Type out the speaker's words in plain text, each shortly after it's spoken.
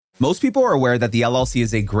Most people are aware that the LLC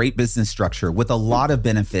is a great business structure with a lot of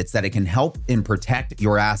benefits that it can help and protect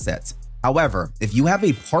your assets. However, if you have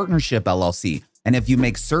a partnership LLC and if you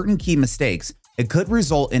make certain key mistakes, it could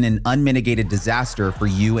result in an unmitigated disaster for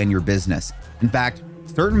you and your business. In fact,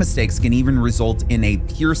 certain mistakes can even result in a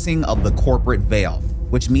piercing of the corporate veil,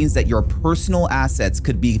 which means that your personal assets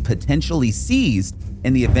could be potentially seized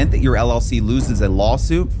in the event that your LLC loses a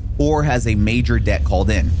lawsuit or has a major debt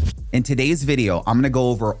called in. In today's video, I'm going to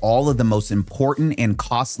go over all of the most important and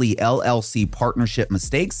costly LLC partnership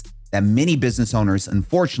mistakes that many business owners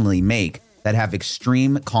unfortunately make that have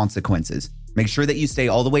extreme consequences. Make sure that you stay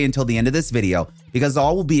all the way until the end of this video because I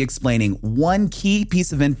will be explaining one key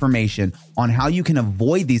piece of information on how you can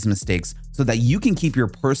avoid these mistakes so that you can keep your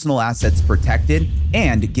personal assets protected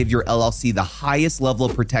and give your LLC the highest level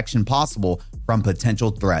of protection possible from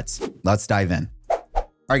potential threats. Let's dive in.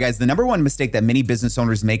 All right, guys, the number one mistake that many business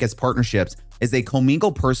owners make as partnerships is they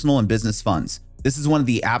commingle personal and business funds. This is one of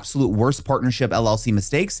the absolute worst partnership LLC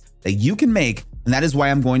mistakes that you can make, and that is why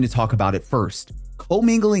I'm going to talk about it first.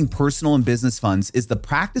 Commingling personal and business funds is the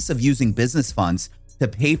practice of using business funds to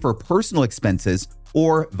pay for personal expenses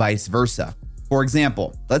or vice versa. For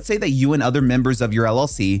example, let's say that you and other members of your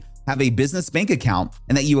LLC have a business bank account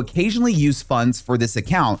and that you occasionally use funds for this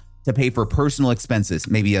account to pay for personal expenses,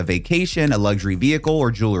 maybe a vacation, a luxury vehicle,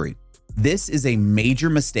 or jewelry. This is a major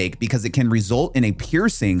mistake because it can result in a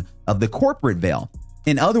piercing of the corporate veil.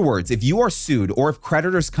 In other words, if you are sued or if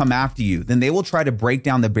creditors come after you, then they will try to break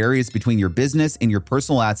down the barriers between your business and your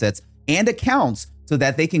personal assets and accounts so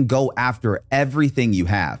that they can go after everything you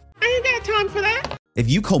have. I ain't got time for that. If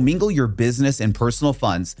you commingle your business and personal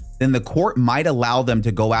funds, then the court might allow them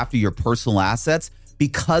to go after your personal assets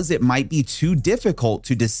because it might be too difficult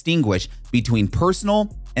to distinguish between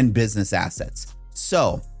personal and business assets.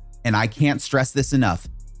 So, and I can't stress this enough,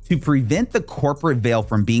 to prevent the corporate veil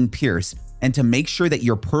from being pierced and to make sure that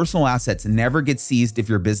your personal assets never get seized if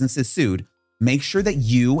your business is sued, make sure that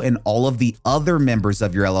you and all of the other members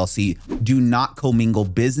of your LLC do not commingle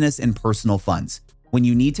business and personal funds. When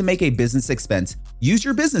you need to make a business expense, use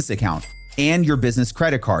your business account and your business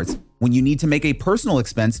credit cards. When you need to make a personal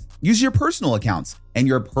expense, use your personal accounts and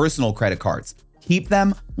your personal credit cards. Keep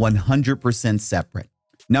them 100% separate.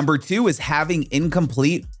 Number two is having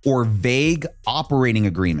incomplete or vague operating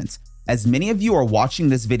agreements. As many of you are watching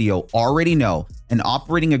this video already know, an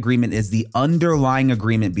operating agreement is the underlying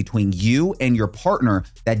agreement between you and your partner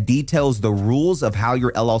that details the rules of how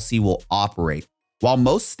your LLC will operate. While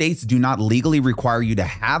most states do not legally require you to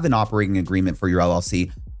have an operating agreement for your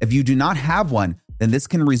LLC, if you do not have one, then this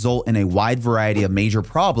can result in a wide variety of major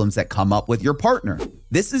problems that come up with your partner.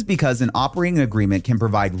 This is because an operating agreement can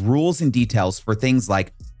provide rules and details for things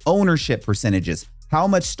like ownership percentages, how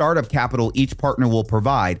much startup capital each partner will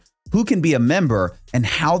provide, who can be a member, and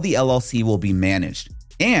how the LLC will be managed.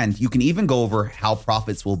 And you can even go over how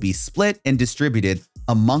profits will be split and distributed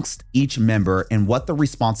amongst each member and what the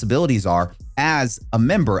responsibilities are as a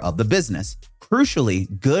member of the business. Crucially,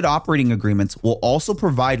 good operating agreements will also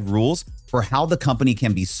provide rules for how the company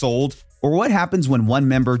can be sold or what happens when one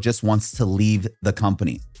member just wants to leave the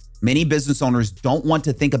company. Many business owners don't want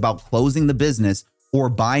to think about closing the business or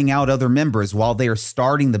buying out other members while they are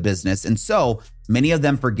starting the business, and so many of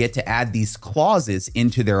them forget to add these clauses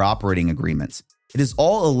into their operating agreements. It is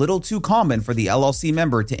all a little too common for the LLC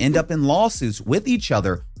member to end up in lawsuits with each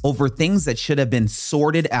other over things that should have been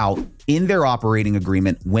sorted out in their operating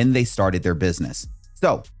agreement when they started their business.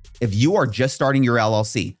 So, if you are just starting your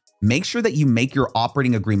LLC, make sure that you make your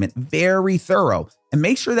operating agreement very thorough and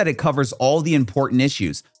make sure that it covers all the important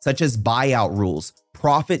issues such as buyout rules,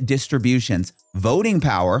 profit distributions, voting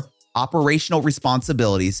power, operational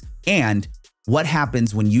responsibilities, and what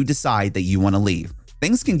happens when you decide that you want to leave.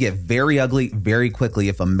 Things can get very ugly very quickly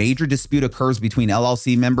if a major dispute occurs between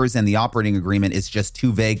LLC members and the operating agreement is just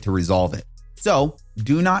too vague to resolve it. So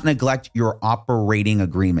do not neglect your operating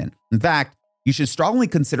agreement. In fact, you should strongly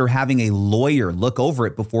consider having a lawyer look over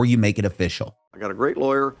it before you make it official. I got a great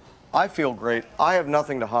lawyer. I feel great. I have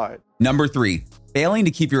nothing to hide. Number three, failing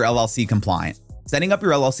to keep your LLC compliant. Setting up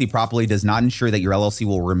your LLC properly does not ensure that your LLC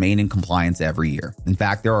will remain in compliance every year. In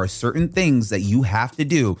fact, there are certain things that you have to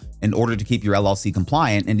do in order to keep your LLC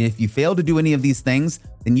compliant. And if you fail to do any of these things,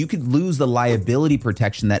 then you could lose the liability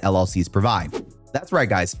protection that LLCs provide. That's right,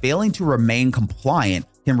 guys. Failing to remain compliant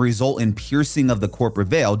can result in piercing of the corporate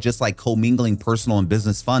veil, just like commingling personal and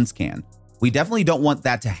business funds can. We definitely don't want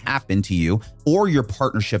that to happen to you or your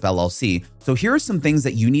partnership LLC. So here are some things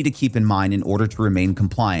that you need to keep in mind in order to remain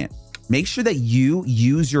compliant. Make sure that you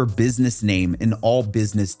use your business name in all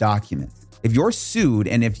business documents. If you're sued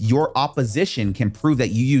and if your opposition can prove that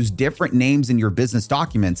you use different names in your business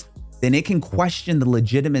documents, then it can question the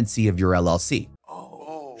legitimacy of your LLC.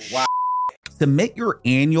 Oh, wow. Submit your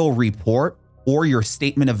annual report or your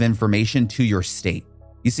statement of information to your state.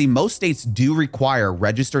 You see, most states do require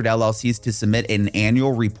registered LLCs to submit an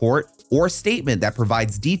annual report or statement that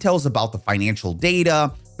provides details about the financial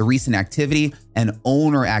data, the recent activity, and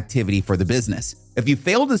owner activity for the business. If you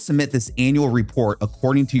fail to submit this annual report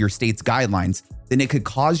according to your state's guidelines, then it could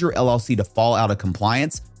cause your LLC to fall out of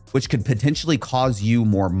compliance, which could potentially cause you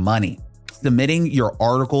more money. Submitting your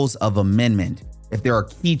articles of amendment if there are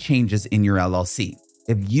key changes in your LLC.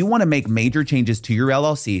 If you want to make major changes to your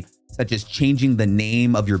LLC, such as changing the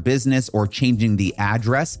name of your business or changing the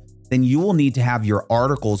address, then you will need to have your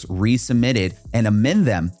articles resubmitted and amend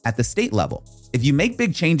them at the state level. If you make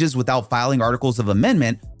big changes without filing articles of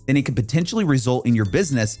amendment, then it could potentially result in your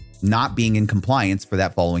business not being in compliance for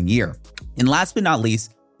that following year. And last but not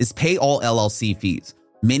least is pay all LLC fees.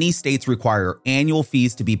 Many states require annual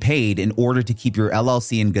fees to be paid in order to keep your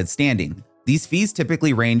LLC in good standing. These fees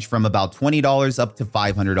typically range from about $20 up to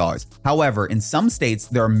 $500. However, in some states,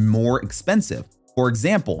 they're more expensive. For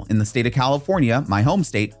example, in the state of California, my home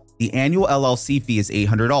state, the annual LLC fee is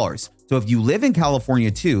 $800. So if you live in California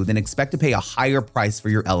too, then expect to pay a higher price for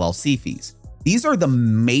your LLC fees. These are the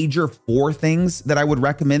major 4 things that I would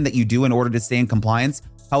recommend that you do in order to stay in compliance.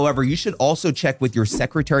 However, you should also check with your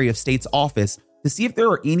Secretary of State's office to see if there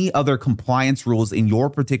are any other compliance rules in your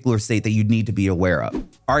particular state that you'd need to be aware of.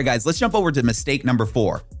 All right, guys, let's jump over to mistake number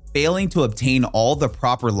 4, failing to obtain all the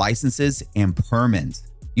proper licenses and permits.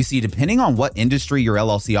 You see, depending on what industry your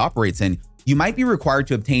LLC operates in, you might be required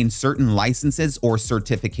to obtain certain licenses or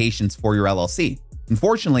certifications for your LLC.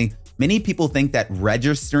 Unfortunately, many people think that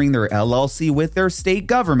registering their LLC with their state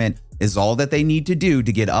government is all that they need to do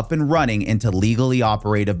to get up and running and to legally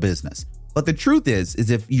operate a business. But the truth is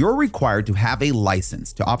if you're required to have a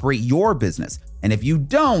license to operate your business, and if you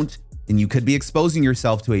don't, then you could be exposing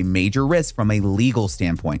yourself to a major risk from a legal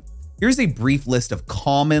standpoint. Here's a brief list of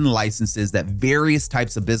common licenses that various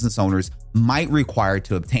types of business owners might require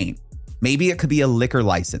to obtain. Maybe it could be a liquor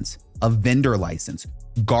license, a vendor license,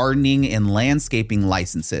 gardening and landscaping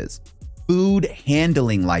licenses, food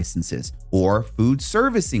handling licenses or food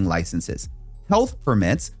servicing licenses, health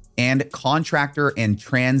permits, and contractor and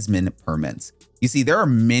transman permits. You see, there are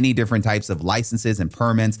many different types of licenses and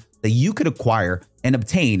permits that you could acquire and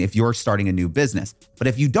obtain if you're starting a new business. But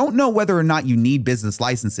if you don't know whether or not you need business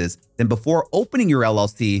licenses, then before opening your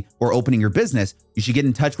LLC or opening your business, you should get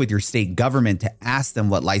in touch with your state government to ask them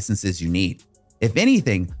what licenses you need. If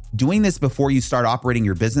anything, doing this before you start operating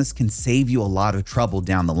your business can save you a lot of trouble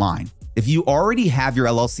down the line. If you already have your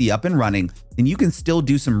LLC up and running, then you can still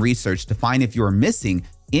do some research to find if you are missing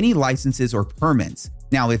any licenses or permits.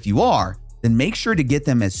 Now, if you are, then make sure to get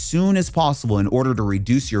them as soon as possible in order to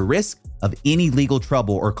reduce your risk of any legal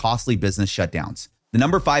trouble or costly business shutdowns. The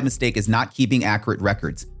number 5 mistake is not keeping accurate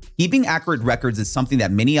records. Keeping accurate records is something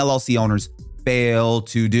that many LLC owners fail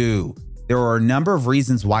to do. There are a number of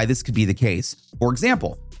reasons why this could be the case. For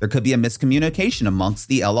example, there could be a miscommunication amongst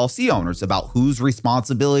the LLC owners about whose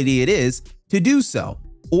responsibility it is to do so.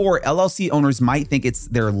 Or LLC owners might think it's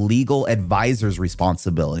their legal advisor's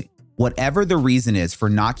responsibility. Whatever the reason is for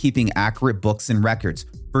not keeping accurate books and records,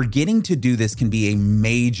 forgetting to do this can be a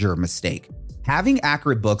major mistake. Having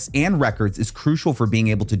accurate books and records is crucial for being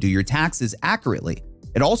able to do your taxes accurately.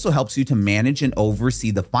 It also helps you to manage and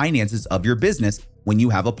oversee the finances of your business when you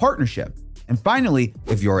have a partnership. And finally,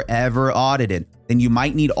 if you're ever audited, then you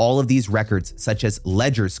might need all of these records such as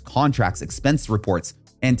ledgers, contracts, expense reports,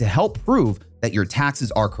 and to help prove that your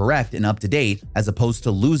taxes are correct and up to date as opposed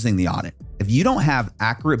to losing the audit. If you don't have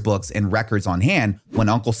accurate books and records on hand when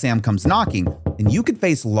Uncle Sam comes knocking, then you could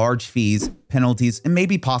face large fees, penalties, and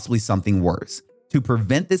maybe possibly something worse. To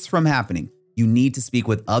prevent this from happening, you need to speak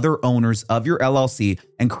with other owners of your LLC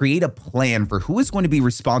and create a plan for who is going to be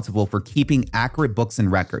responsible for keeping accurate books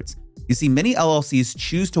and records. You see, many LLCs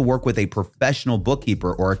choose to work with a professional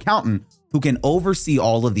bookkeeper or accountant who can oversee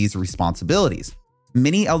all of these responsibilities.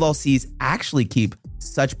 Many LLCs actually keep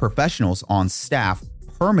such professionals on staff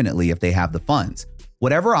permanently if they have the funds.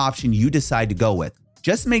 Whatever option you decide to go with,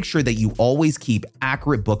 just make sure that you always keep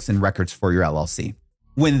accurate books and records for your LLC.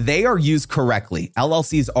 When they are used correctly,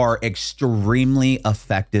 LLCs are extremely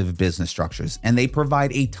effective business structures, and they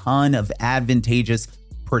provide a ton of advantageous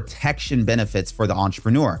protection benefits for the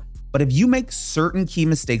entrepreneur. But if you make certain key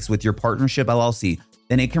mistakes with your partnership LLC,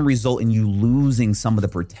 then it can result in you losing some of the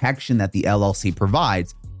protection that the LLC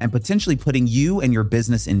provides and potentially putting you and your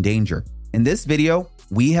business in danger. In this video,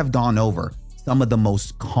 we have gone over some of the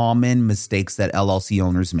most common mistakes that LLC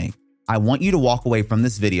owners make. I want you to walk away from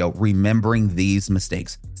this video remembering these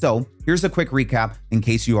mistakes. So here's a quick recap in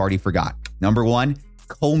case you already forgot. Number 1,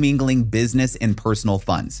 commingling business and personal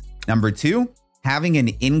funds. Number 2, having an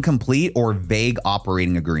incomplete or vague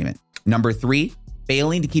operating agreement. Number 3,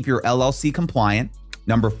 failing to keep your LLC compliant.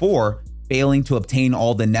 Number 4, failing to obtain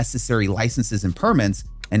all the necessary licenses and permits.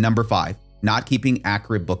 And number 5, not keeping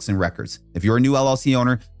accurate books and records. If you're a new LLC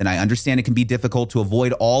owner, then I understand it can be difficult to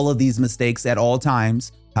avoid all of these mistakes at all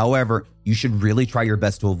times. However, you should really try your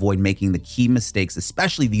best to avoid making the key mistakes,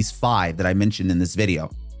 especially these 5 that I mentioned in this video.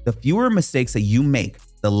 The fewer mistakes that you make,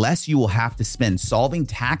 the less you will have to spend solving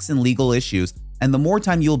tax and legal issues, and the more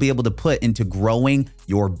time you'll be able to put into growing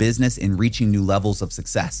your business and reaching new levels of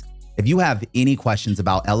success. If you have any questions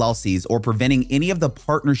about LLCs or preventing any of the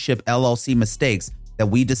partnership LLC mistakes that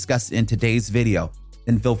we discussed in today's video,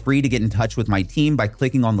 then feel free to get in touch with my team by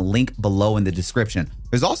clicking on the link below in the description.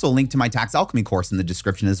 There's also a link to my tax alchemy course in the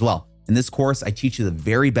description as well. In this course, I teach you the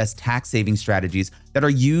very best tax saving strategies that are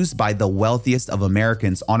used by the wealthiest of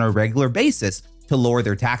Americans on a regular basis to lower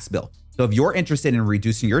their tax bill. So if you're interested in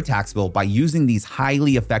reducing your tax bill by using these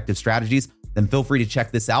highly effective strategies, then feel free to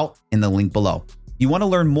check this out in the link below. If you want to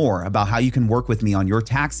learn more about how you can work with me on your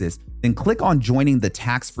taxes, then click on joining the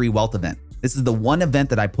Tax-Free Wealth event. This is the one event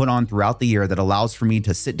that I put on throughout the year that allows for me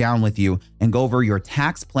to sit down with you and go over your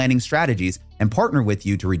tax planning strategies and partner with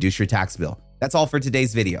you to reduce your tax bill. That's all for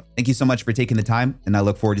today's video. Thank you so much for taking the time, and I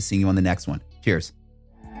look forward to seeing you on the next one. Cheers.